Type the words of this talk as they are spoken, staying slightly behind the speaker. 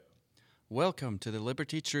Welcome to the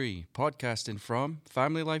Liberty Tree, podcasting from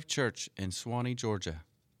Family Life Church in Suwanee, Georgia.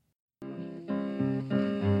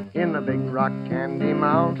 In the big rock candy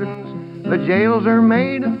mountains, the jails are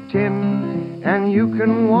made of tin, and you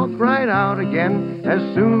can walk right out again as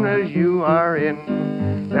soon as you are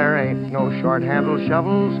in. There ain't no short-handled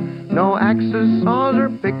shovels, no axes, saws, or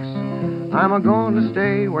picks. I'm a-going to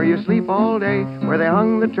stay where you sleep all day, where they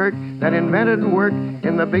hung the Turk that invented work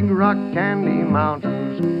in the big rock candy mountains.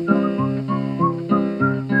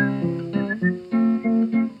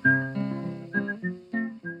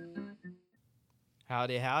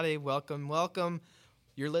 Howdy, howdy. Welcome.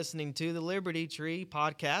 You're listening to the Liberty Tree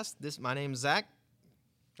podcast. My name's Zach.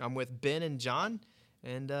 I'm with Ben and John.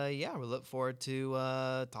 And we look forward to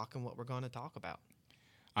talking what we're going to talk about.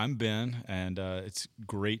 I'm Ben, and it's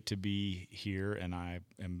great to be here, and I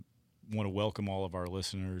want to welcome all of our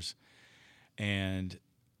listeners. And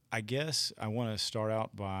I guess I want to start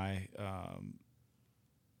out by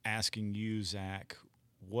asking you, Zach,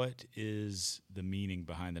 what is the meaning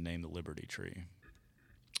behind the name the Liberty Tree?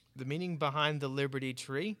 The meaning behind the Liberty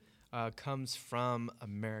Tree comes from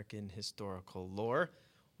American historical lore.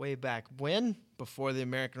 Way back when, before the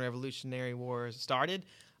American Revolutionary War started,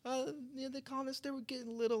 the colonists, they were getting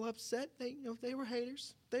a little upset. They were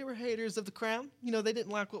haters. They were haters of the crown. They didn't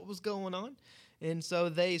like what was going on. And so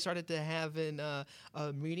they started to have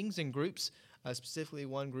meetings and groups, specifically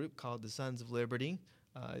one group called the Sons of Liberty,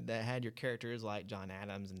 that had your characters like John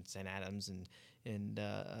Adams and Sam Adams and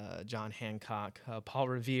John Hancock, Paul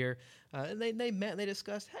Revere. And they met and they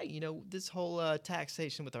discussed, hey, this whole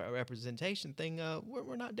taxation with our representation thing,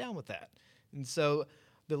 we're not down with that. And so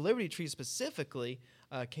the Liberty Tree specifically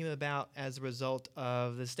came about as a result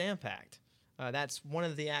of the Stamp Act. That's one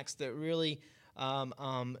of the acts that really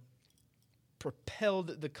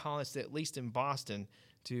propelled the colonists, at least in Boston,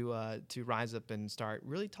 to rise up and start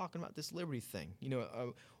really talking about this liberty thing.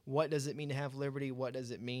 What does it mean to have liberty? What does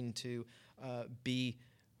it mean to be,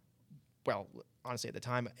 well, honestly, at the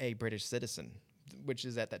time, a British citizen, which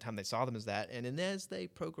is at that time they saw them as that. And then as they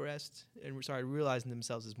progressed and started realizing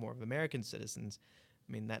themselves as more of American citizens,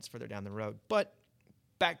 that's further down the road. But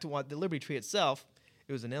back to what the Liberty Tree itself,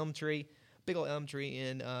 it was an elm tree, big old elm tree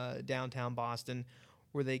in downtown Boston,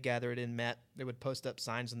 where they gathered and met. They would post up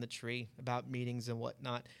signs on the tree about meetings and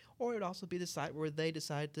whatnot, or it would also be the site where they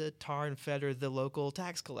decided to tar and feather the local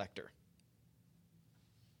tax collector.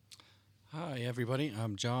 Hi, everybody.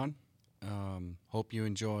 I'm John. Hope you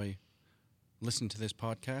enjoy listening to this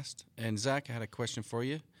podcast. And Zach, I had a question for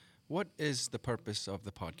you. What is the purpose of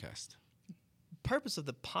the podcast? Purpose of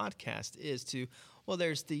the podcast is to, well,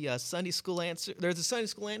 there's the Sunday school answer. There's the Sunday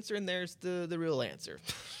school answer, and there's the real answer.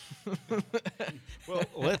 Well,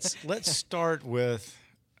 let's start with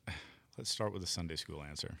the Sunday school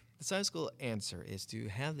answer. The Sunday school answer is to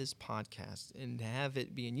have this podcast and to have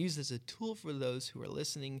it being used as a tool for those who are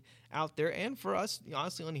listening out there, and for us,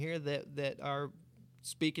 honestly, on here that are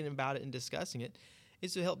speaking about it and discussing it,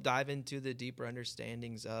 is to help dive into the deeper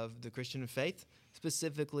understandings of the Christian faith,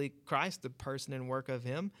 specifically Christ, the person and work of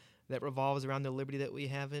Him that revolves around the liberty that we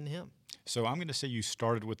have in Him. So I'm going to say you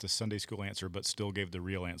started with the Sunday school answer, but still gave the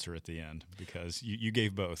real answer at the end, because you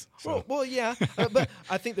gave both. So. Well, yeah, but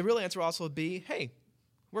I think the real answer will also be, hey,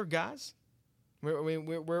 we're guys.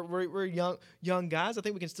 We're young guys. I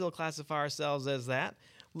think we can still classify ourselves as that.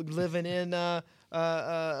 Living in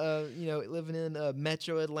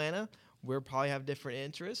Metro Atlanta. We'll probably have different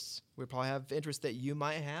interests. We probably have interests that you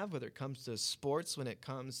might have, whether it comes to sports, when it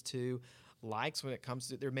comes to likes, when it comes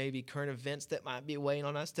to, there may be current events that might be weighing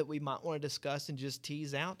on us that we might want to discuss and just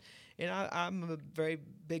tease out. And I'm a very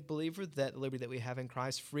big believer that the liberty that we have in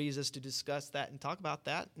Christ frees us to discuss that and talk about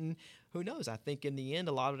that. And who knows? I think in the end,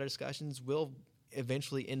 a lot of our discussions will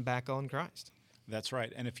eventually end back on Christ. That's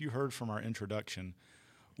right. And if you heard from our introduction,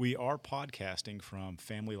 we are podcasting from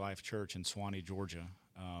Family Life Church in Suwanee, Georgia.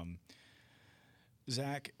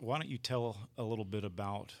 Zach, why don't you tell a little bit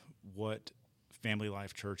about what Family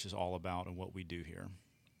Life Church is all about and what we do here?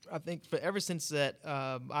 I think ever since that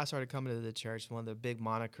I started coming to the church, one of the big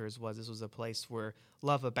monikers was this was a place where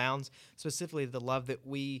love abounds, specifically the love that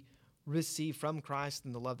we receive from Christ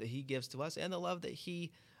and the love that He gives to us and the love that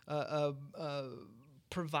He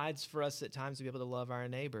provides for us at times to be able to love our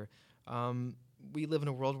neighbor. We live in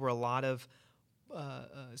a world where a lot of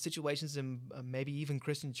situations and maybe even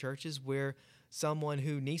Christian churches where someone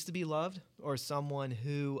who needs to be loved or someone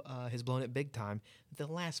who has blown it big time, the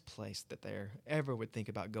last place that they ever would think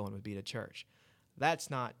about going would be to church. That's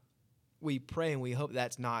not, we pray and we hope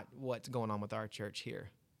that's not what's going on with our church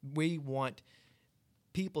here. We want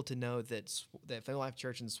people to know that Family Life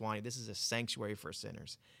Church in Suwanee, this is a sanctuary for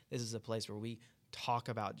sinners. This is a place where we talk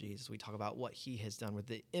about Jesus, we talk about what he has done with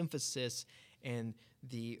the emphasis and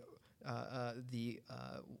the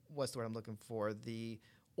what's the word I'm looking for? The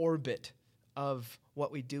orbit of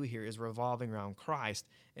what we do here is revolving around Christ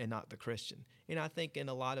and not the Christian. And I think in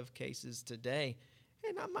a lot of cases today,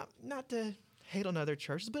 and I'm not to hate on other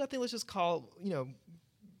churches, but I think let's just call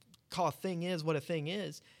a thing is what a thing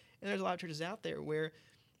is. And there's a lot of churches out there where,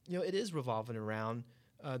 it is revolving around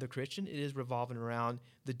the Christian. It is revolving around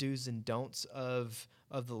the do's and don'ts of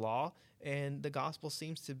the law. And the gospel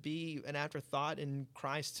seems to be an afterthought, and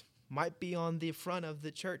Christ might be on the front of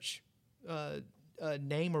the church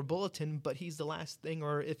name or bulletin, but he's the last thing,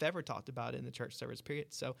 or if ever, talked about in the church service, period.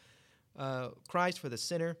 So Christ for the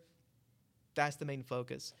sinner, that's the main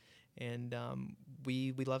focus. And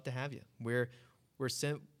we'd love to have you. We're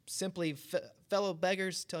simply fellow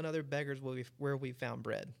beggars telling other beggars where we found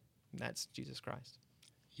bread. And that's Jesus Christ.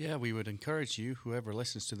 Yeah, we would encourage you, whoever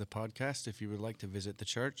listens to the podcast, if you would like to visit the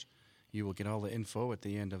church, you will get all the info at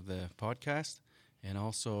the end of the podcast. And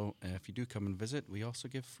also, if you do come and visit, we also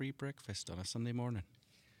give free breakfast on a Sunday morning.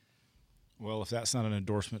 Well, if that's not an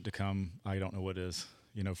endorsement to come, I don't know what is.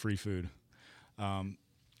 Free food.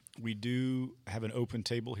 We do have an open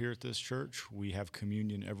table here at this church. We have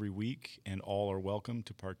communion every week, and all are welcome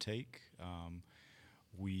to partake.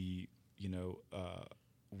 We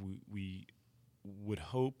would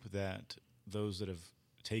hope that those that have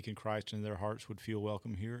taken Christ into their hearts would feel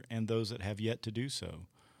welcome here, and those that have yet to do so.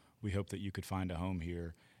 We hope that you could find a home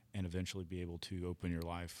here and eventually be able to open your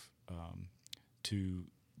life to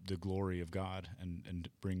the glory of God and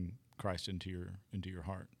bring Christ into your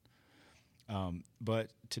heart.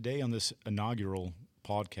 But today on this inaugural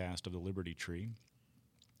podcast of the Liberty Tree,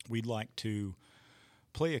 we'd like to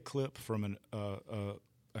play a clip from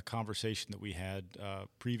a conversation that we had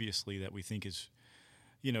previously that we think is,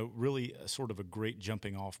 really sort of a great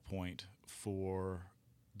jumping off point for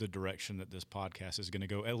the direction that this podcast is going to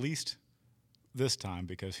go, at least this time,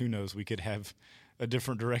 because who knows, we could have a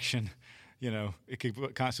different direction. It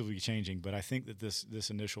could constantly be changing. But I think that this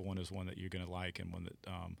initial one is one that you're going to like, and one that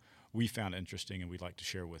we found interesting and we'd like to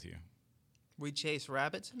share with you. We chase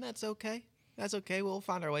rabbits, and that's okay. That's okay. We'll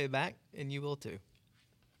find our way back, and you will too.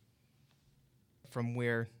 From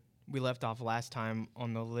where we left off last time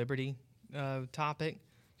on the liberty topic,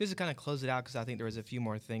 just to kind of close it out, because I think there was a few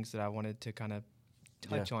more things that I wanted to kind of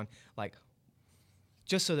touch on, like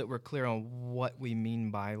just so that we're clear on what we mean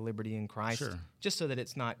by liberty in Christ, Sure. Just so that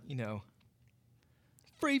it's not,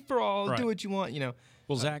 free for all, Right. do what you want,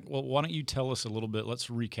 Well, Zach, why don't you tell us a little bit, let's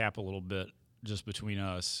recap a little bit just between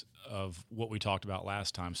us of what we talked about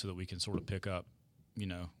last time so that we can sort of pick up,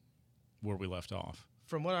 where we left off.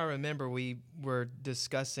 From what I remember, we were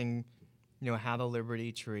discussing, how the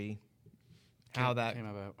Liberty Tree, how that came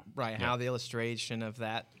about. right, Yeah. how the illustration of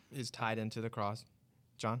that is tied into the cross.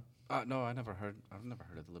 John? No, I've never heard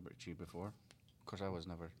of the Liberty Tree before. Of course, I was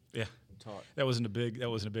never Yeah, taught. that wasn't a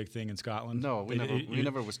big thing in Scotland. No, we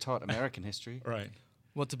never was taught American history. Right.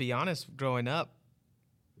 Well, to be honest, growing up,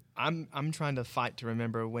 I'm trying to fight to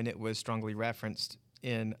remember when it was strongly referenced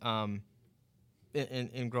in growing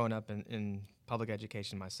up in public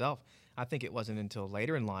education myself. I think it wasn't until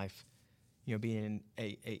later in life, being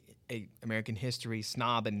a American history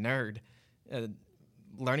snob and nerd,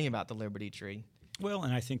 learning about the Liberty Tree. Well,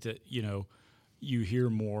 and I think that, you hear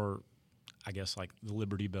more, I guess, like the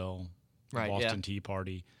Liberty Bell, the Right, Boston yeah. Tea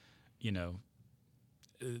Party,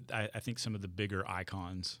 I think some of the bigger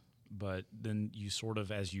icons, but then you sort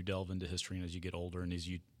of, as you delve into history and as you get older and as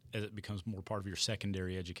it becomes more part of your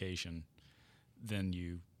secondary education, then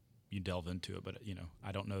you delve into it. But,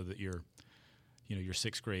 I don't know that your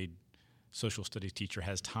sixth grade social studies teacher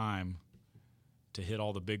has time to hit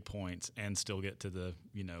all the big points and still get to the,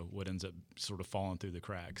 what ends up sort of falling through the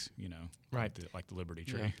cracks, Right. like the Liberty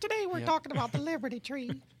Tree. Yeah. Today we're talking about the Liberty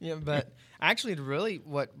Tree. Yeah, but actually, really,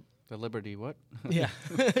 what? The Liberty what? Yeah.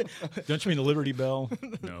 Don't you mean the Liberty Bell?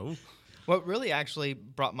 No. What really actually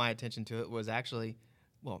brought my attention to it was actually,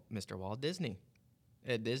 Mr. Walt Disney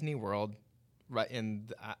at Disney World, right in.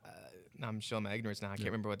 I'm showing my ignorance now. I can't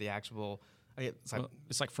remember what the actual.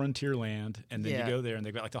 It's like Frontierland, and then Yeah. you go there, and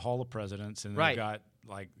they've got like the Hall of Presidents, and Right. they've got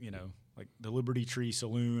like the Liberty Tree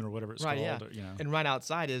Saloon or whatever it's Right, called. yeah. Or, And right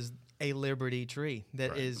outside is a Liberty Tree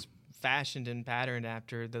that Right. is fashioned and patterned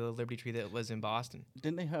after the Liberty Tree that was in Boston.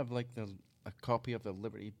 Didn't they have like a copy of the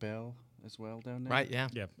Liberty Bell as well down there? Right, yeah.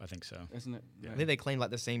 yeah, I think so. Isn't it? I think they claimed like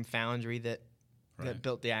the same foundry that Right.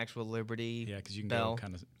 built the actual Liberty Yeah, because you can Bell. go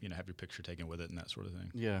kind of have your picture taken with it and that sort of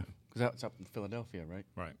thing. Yeah, because that's up in Philadelphia, right?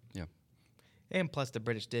 Right. Yeah. And plus, the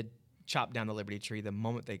British did chop down the Liberty Tree the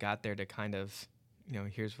moment they got there to kind of,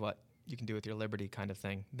 here's what you can do with your liberty kind of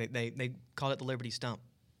thing. They called it the Liberty Stump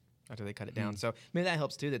after they cut it down. So maybe that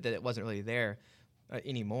helps too, that it wasn't really there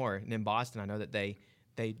anymore. And in Boston, I know that they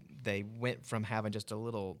went from having just a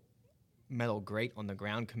little metal grate on the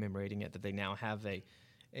ground commemorating it, that they now have a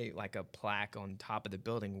plaque on top of the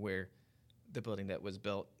building, where the building that was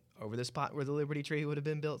built over the spot where the Liberty Tree would have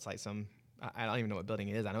been built. It's like I don't even know what building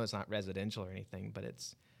it is. I know it's not residential or anything, but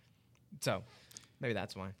so maybe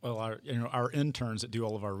that's why. Well, our interns that do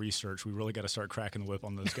all of our research, we really got to start cracking the whip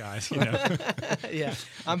on those guys. Yeah,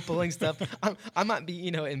 I'm pulling stuff. I might be,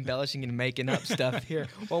 embellishing and making up stuff here.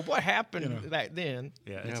 Well, what happened back then?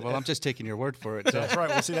 Yeah. Well, I'm just taking your word for it. So. That's right.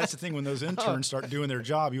 Well, see, that's the thing. When those interns start doing their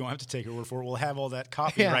job, you won't have to take your word for it. We'll have all that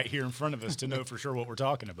copy right here in front of us to know for sure what we're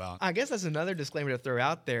talking about. I guess that's another disclaimer to throw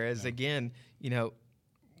out there. Is again,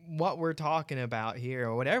 what we're talking about here,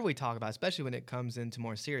 or whatever we talk about, especially when it comes into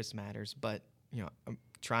more serious matters, but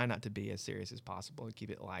try not to be as serious as possible and keep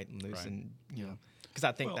it light and loose, and because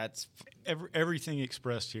I think that's everything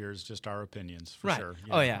expressed here is just our opinions for sure.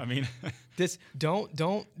 Yeah. I mean, this don't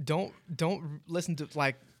listen to,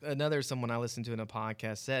 like someone I listened to in a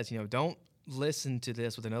podcast says, don't listen to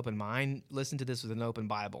this with an open mind. Listen to this with an open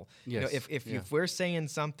Bible. Yes. If we're saying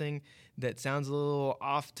something that sounds a little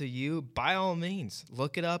off to you, by all means,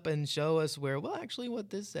 look it up and show us where, well, actually what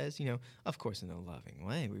this says, of course, in a loving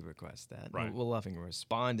way, we request that. Right. We'll lovingly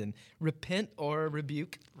respond and repent or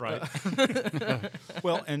rebuke. Right.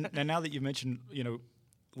 Well, and now that you mentioned,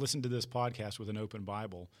 listen to this podcast with an open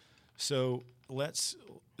Bible. So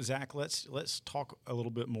Zach, let's talk a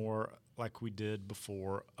little bit more, like we did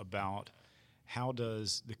before, about how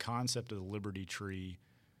does the concept of the Liberty Tree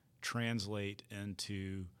translate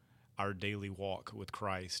into our daily walk with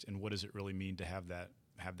Christ, and what does it really mean to have that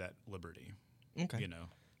liberty? Okay.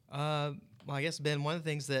 Well, I guess, Ben, one of the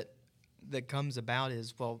things that comes about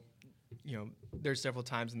is, there's several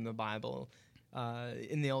times in the Bible,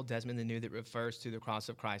 in the Old Testament, the New, that refers to the cross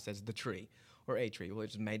of Christ as the tree, or a tree,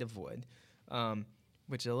 which is made of wood,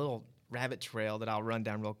 which is a little rabbit trail that I'll run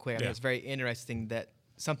down real quick. I think it's very interesting that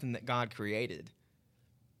something that God created,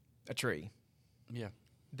 a tree,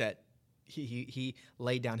 that he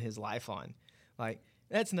laid down his life on. Like,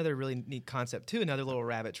 that's another really neat concept too. Another little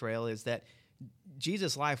rabbit trail is that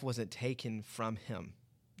Jesus' life wasn't taken from him.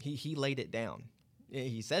 He laid it down.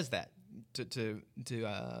 He says that to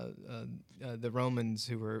the Romans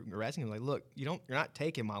who were arresting him. Like, look, you're not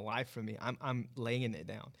taking my life from me. I'm laying it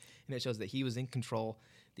down. And it shows that he was in control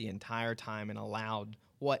the entire time and allowed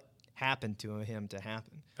what happened to him to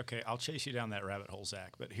happen. Okay, I'll chase you down that rabbit hole,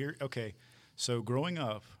 Zach. But so growing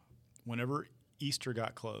up, whenever Easter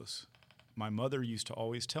got close, my mother used to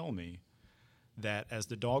always tell me that as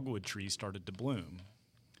the dogwood tree started to bloom,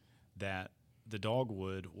 that the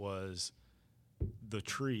dogwood was the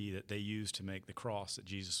tree that they used to make the cross that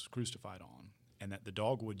Jesus was crucified on, and that the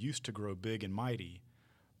dogwood used to grow big and mighty,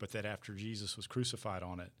 but that after Jesus was crucified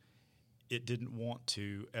on it, it didn't want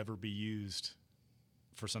to ever be used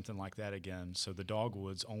for something like that again. So the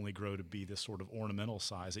dogwoods only grow to be this sort of ornamental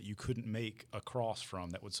size that you couldn't make a cross from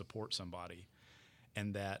that would support somebody.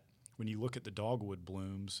 And that when you look at the dogwood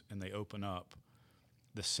blooms and they open up,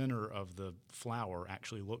 the center of the flower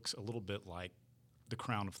actually looks a little bit like the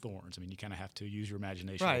crown of thorns. I mean, you kind of have to use your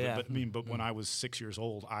imagination. Right, yeah. But when I was 6 years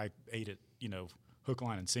old, I ate it, hook,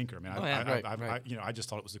 line, and sinker. I mean, I just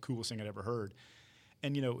thought it was the coolest thing I'd ever heard.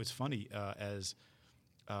 And, it's funny, as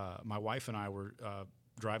my wife and I were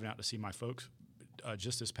driving out to see my folks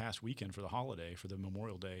just this past weekend for the holiday, for the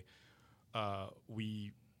Memorial Day,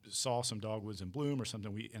 we saw some dogwoods in bloom or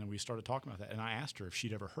something, and we started talking about that. And I asked her if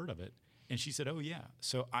she'd ever heard of it, and she said, "Oh yeah."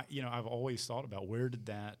 So I've always thought about, where did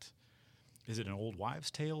that? Is it an old wives'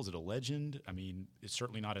 tale? Is it a legend? I mean, it's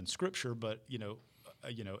certainly not in Scripture, but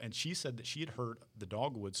And she said that she had heard the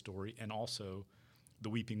dogwood story and also the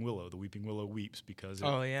weeping willow. The weeping willow weeps because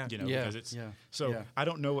because it's I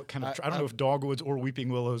don't know what kind of I don't know if dogwoods or weeping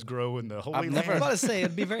willows grow in the Holy Land. I was about to say,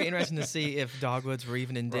 it'd be very interesting to see if dogwoods were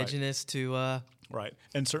even indigenous to. Right,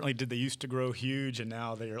 and certainly did they used to grow huge, and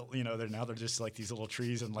now they're just like these little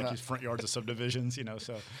trees and like these front yards of subdivisions,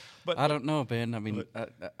 So, but I don't know, Ben. I mean,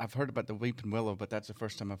 I've heard about the weeping willow, but that's the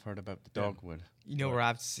first time I've heard about the dogwood. Where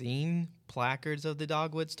I've seen placards of the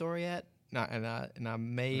dogwood story at? And I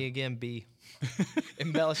may again be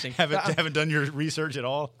embellishing. Haven't done your research at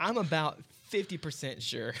all? I'm about 50%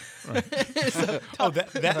 sure. Right.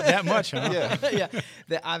 That much, huh? Yeah,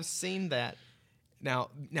 that I've seen that.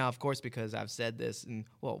 Now, of course, because I've said this, and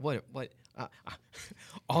what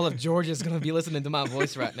all of Georgia is going to be listening to my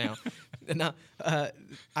voice right now. Now,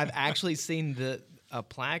 I've actually seen a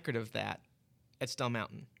placard of that at Stone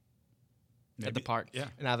Mountain at the park,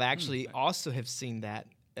 and I've actually also have seen that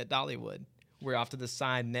at Dollywood, where off to the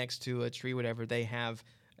side next to a tree, whatever, they have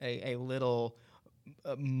a little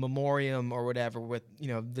memoriam or whatever with,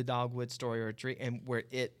 the dogwood story or a tree, and where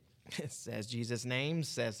it says Jesus' name,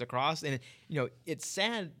 says the cross. And, it's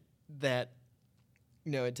sad that,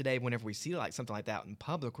 today whenever we see like something like that in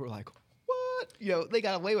public, we're like, what? They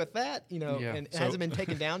got away with that, and it hasn't been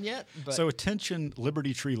taken down yet. But. So attention,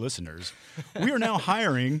 Liberty Tree listeners, we are now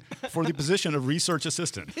hiring for the position of research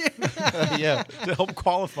assistant. To help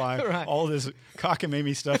qualify all this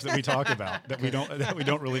cockamamie stuff that we talk about that we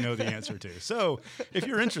don't really know the answer to. So if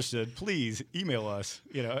you're interested, please email us,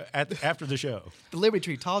 after the show. The Liberty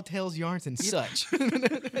Tree, tall tales, yarns, and such.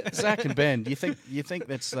 Zach and Ben, do you think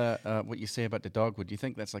that's what you say about the dogwood? Do you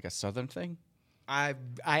think that's like a Southern thing? I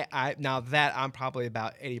now that I'm probably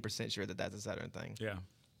about 80% sure that that's a Southern thing. Yeah.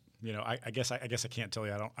 I guess I can't tell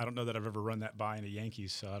you. I don't know that I've ever run that by any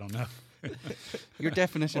Yankees, so I don't know. Your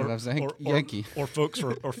definition of Yankee, or folks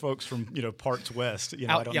from parts west,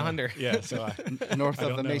 out I don't yonder. Know. Yeah, so north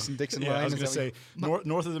of the Mason-Dixon line. I was going to say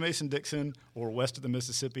north of the Mason-Dixon or west of the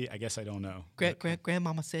Mississippi. I guess I don't know.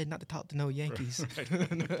 Grandmama said not to talk to no Yankees.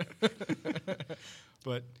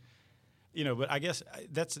 But I guess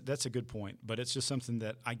that's a good point. But it's just something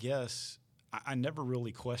that I guess I never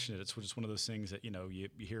really questioned it. It's just one of those things that you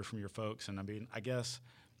hear from your folks, and I guess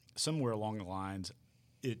somewhere along the lines,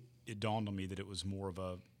 it dawned on me that it was more of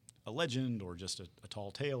a legend or just a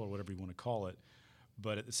tall tale or whatever you want to call it.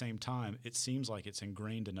 But at the same time, it seems like it's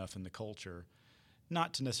ingrained enough in the culture,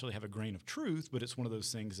 not to necessarily have a grain of truth, but it's one of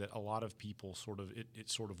those things that a lot of people it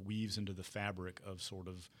sort of weaves into the fabric of sort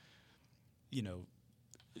of,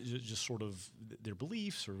 just sort of their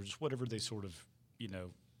beliefs or just whatever they sort of,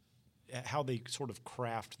 how they sort of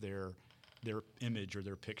craft their image or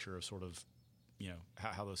their picture of sort of,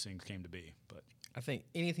 how those things came to be. But I think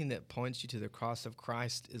anything that points you to the cross of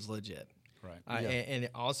Christ is legit. Right. And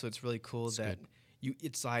also it's really cool that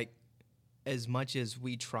it's like, as much as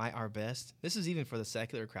we try our best, this is even for the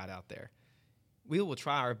secular crowd out there, we will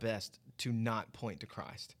try our best to not point to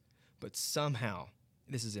Christ. But somehow,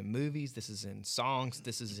 this is in movies, this is in songs,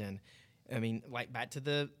 this is in, like back to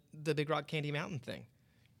the Big Rock Candy Mountain thing.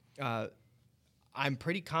 I'm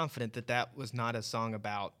pretty confident that was not a song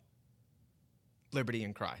about liberty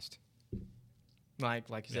in Christ. Like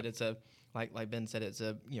you said, it's a like Ben said, it's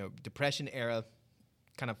a Depression era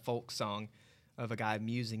kind of folk song of a guy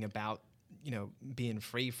musing about being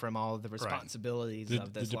free from all of the responsibilities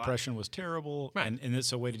of this life. The Depression was terrible, and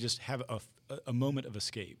it's a way to just have a moment of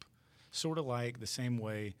escape. Sort of like the same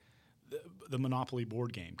way the Monopoly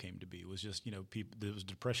board game came to be. It was just, people, there was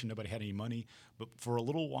depression, nobody had any money. But for a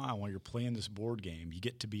little while while you're playing this board game, you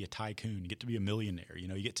get to be a tycoon, you get to be a millionaire,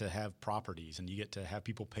 you get to have properties, and you get to have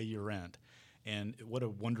people pay your rent. And what a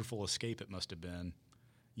wonderful escape it must have been.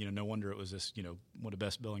 No wonder it was this, one of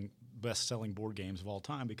the best-selling board games of all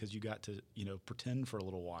time, because you got to, pretend for a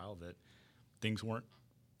little while that things weren't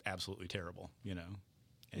absolutely terrible,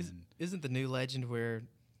 And Isn't the new legend where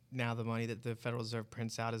now the money that the Federal Reserve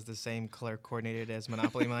prints out is the same color coordinated as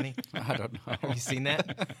Monopoly money? I don't know. Have you seen that?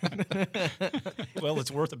 Well,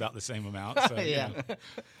 it's worth about the same amount. So, yeah.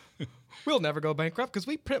 We'll never go bankrupt because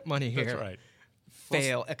we print money here. That's right.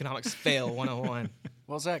 Fail. Economics fail 101.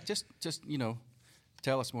 Well, Zach, just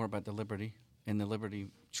tell us more about the liberty and the liberty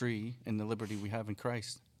tree and the liberty we have in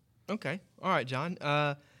Christ. Okay. All right, John.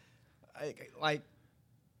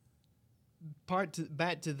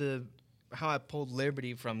 Back to the how I pulled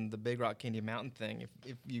liberty from the Big Rock Candy Mountain thing.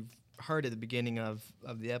 If you've heard at the beginning of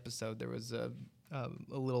the episode, there was a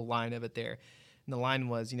little line of it there. And the line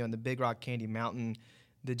was, in the Big Rock Candy Mountain,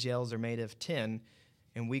 the jails are made of tin,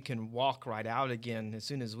 and we can walk right out again as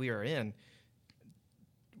soon as we are in.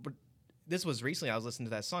 But this was recently I was listening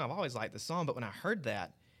to that song. I've always liked the song, but when I heard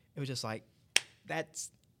that, it was just like, that's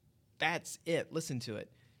it. Listen to it.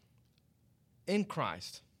 In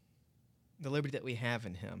Christ, the liberty that we have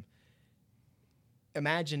in him.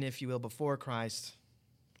 Imagine, if you will, before Christ,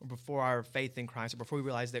 or before our faith in Christ, or before we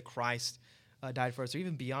realize that Christ died for us, or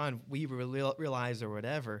even beyond we realize or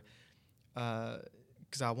whatever,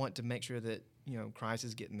 because I want to make sure that Christ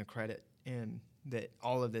is getting the credit, and that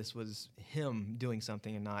all of this was him doing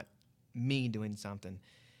something and not me doing something,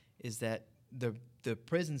 is that the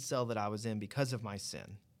prison cell that I was in because of my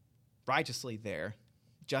sin, righteously there,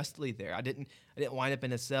 justly there. I didn't wind up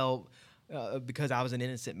in a cell because I was an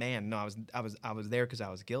innocent man. No, I was there because I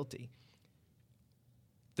was guilty.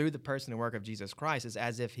 Through the person and work of Jesus Christ, it's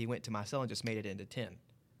as if he went to my cell and just made it into 10,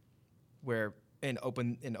 and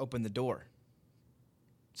opened the door.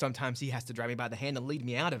 Sometimes he has to drag me by the hand and lead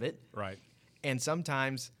me out of it. Right. And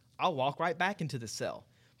sometimes I'll walk right back into the cell,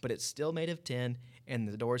 but it's still made of tin and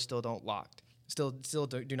the doors still don't lock. still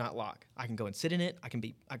do not lock. I can go and sit in it. I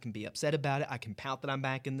can be upset about it. I can pout that I'm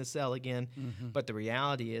back in the cell again. Mm-hmm. But the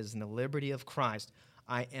reality is, in the liberty of Christ,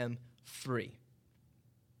 I am free.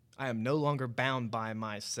 I am no longer bound by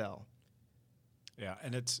my cell. Yeah,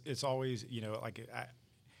 and it's always, like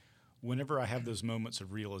whenever I have those moments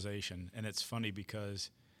of realization, and it's funny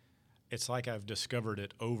because it's like I've discovered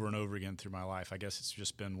it over and over again through my life. I guess it's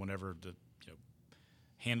just been whenever the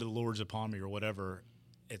hand of the Lord's upon me or whatever.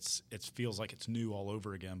 It feels like it's new all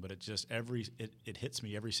over again, but it hits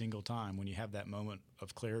me every single time when you have that moment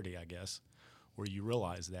of clarity, I guess, where you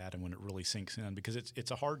realize that, and when it really sinks in, because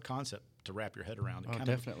it's a hard concept to wrap your head around.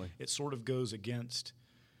 Definitely. It sort of goes against,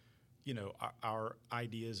 our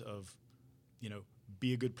ideas of,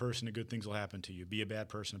 be a good person and good things will happen to you. Be a bad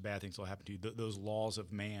person and bad things will happen to you. Those laws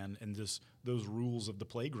of man and those rules of the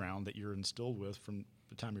playground that you're instilled with from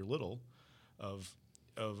the time you're little, of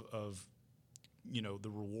the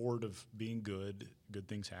reward of being good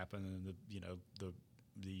things happen, and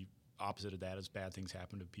the opposite of that is bad things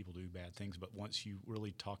happen to people who do bad things. But once you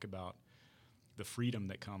really talk about the freedom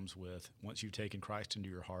that comes with, once you've taken Christ into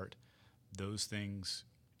your heart, those things,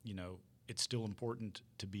 it's still important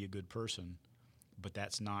to be a good person, but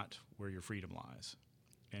that's not where your freedom lies.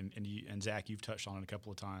 And Zach, you've touched on it a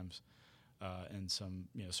couple of times in some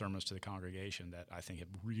sermons to the congregation that I think have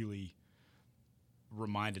really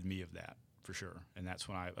reminded me of that. For sure, and that's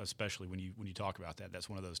when especially when you talk about that, that's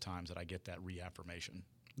one of those times that I get that reaffirmation.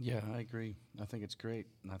 Yeah, I agree. I think it's great.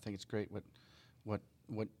 And I think it's great what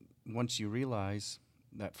once you realize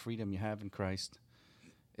that freedom you have in Christ,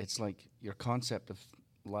 it's like your concept of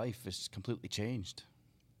life is completely changed.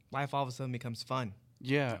 Life all of a sudden becomes fun.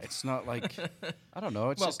 Yeah, it's not like I don't know.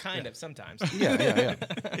 It's well, just kind of sometimes. Yeah.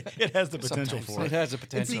 It has the potential Sometimes for it. It has the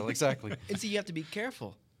potential, exactly. And see, you have to be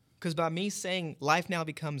careful, because by me saying life now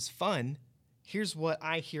becomes fun, here's what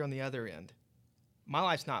I hear on the other end. My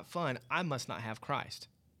life's not fun. I must not have Christ.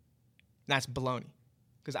 That's baloney.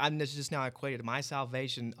 Because I'm just now equated my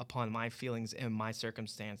salvation upon my feelings and my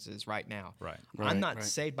circumstances right now. Right. I'm not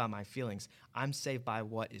saved by my feelings. I'm saved by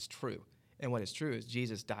what is true. And what is true is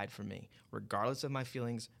Jesus died for me. Regardless of my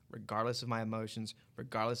feelings, regardless of my emotions,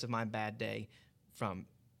 regardless of my bad day, from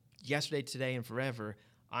yesterday, today, and forever,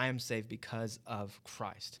 I am saved because of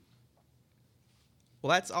Christ.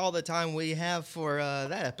 Well, that's all the time we have for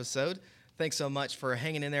that episode. Thanks so much for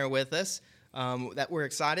hanging in there with us. That we're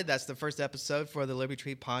excited. That's the first episode for the Liberty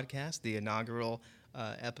Tree podcast, the inaugural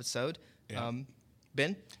episode. Yeah.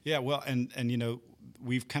 Ben? Yeah, well, and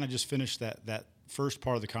we've kind of just finished that first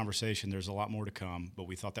part of the conversation. There's a lot more to come, but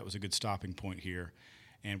we thought that was a good stopping point here.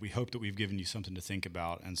 And we hope that we've given you something to think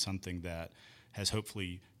about and something that has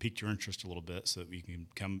hopefully piqued your interest a little bit so that we can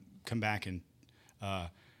come back and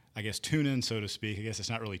I guess tune in, so to speak. I guess it's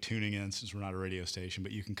not really tuning in since we're not a radio station,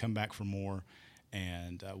 but you can come back for more,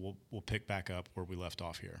 and we'll pick back up where we left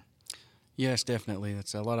off here. Yes, definitely.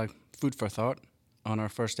 That's a lot of food for thought on our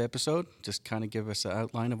first episode. Just kind of give us an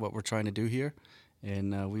outline of what we're trying to do here,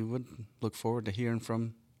 and we would look forward to hearing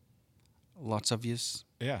from lots of yous.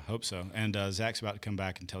 Yeah, hope so. And Zach's about to come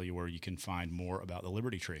back and tell you where you can find more about the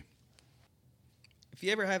Liberty Tree. If you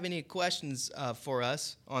ever have any questions for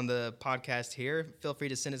us on the podcast here, feel free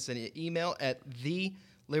to send us an email at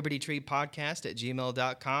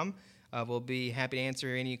thelibertytreepodcast@gmail.com. We'll be happy to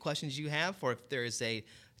answer any questions you have, or if there is a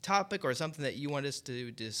topic or something that you want us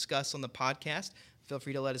to discuss on the podcast, feel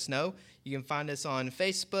free to let us know. You can find us on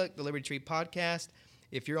Facebook, the Liberty Tree Podcast.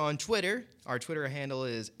 If you're on Twitter, our Twitter handle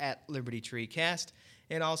is @LibertyTreeCast.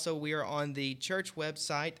 And also, we are on the church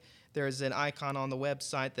website. There's an icon on the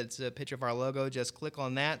website that's a picture of our logo. Just click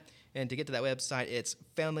on that. And to get to that website, it's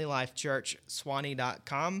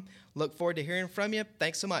FamilyLifeChurchSwanee.com. Look forward to hearing from you.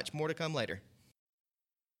 Thanks so much. More to come later.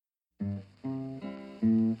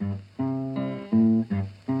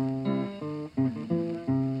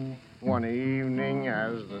 One evening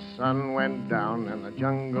as the sun went down and the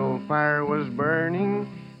jungle fire was burning,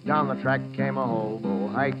 down the track came a hobo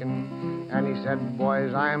hiking, and he said,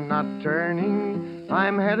 "Boys, I'm not turning.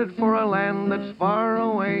 I'm headed for a land that's far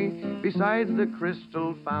away beside the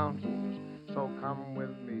crystal fountains. So come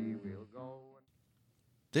with me, we'll go."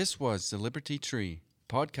 This was the Liberty Tree,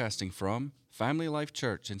 podcasting from Family Life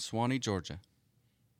Church in Swanee, Georgia.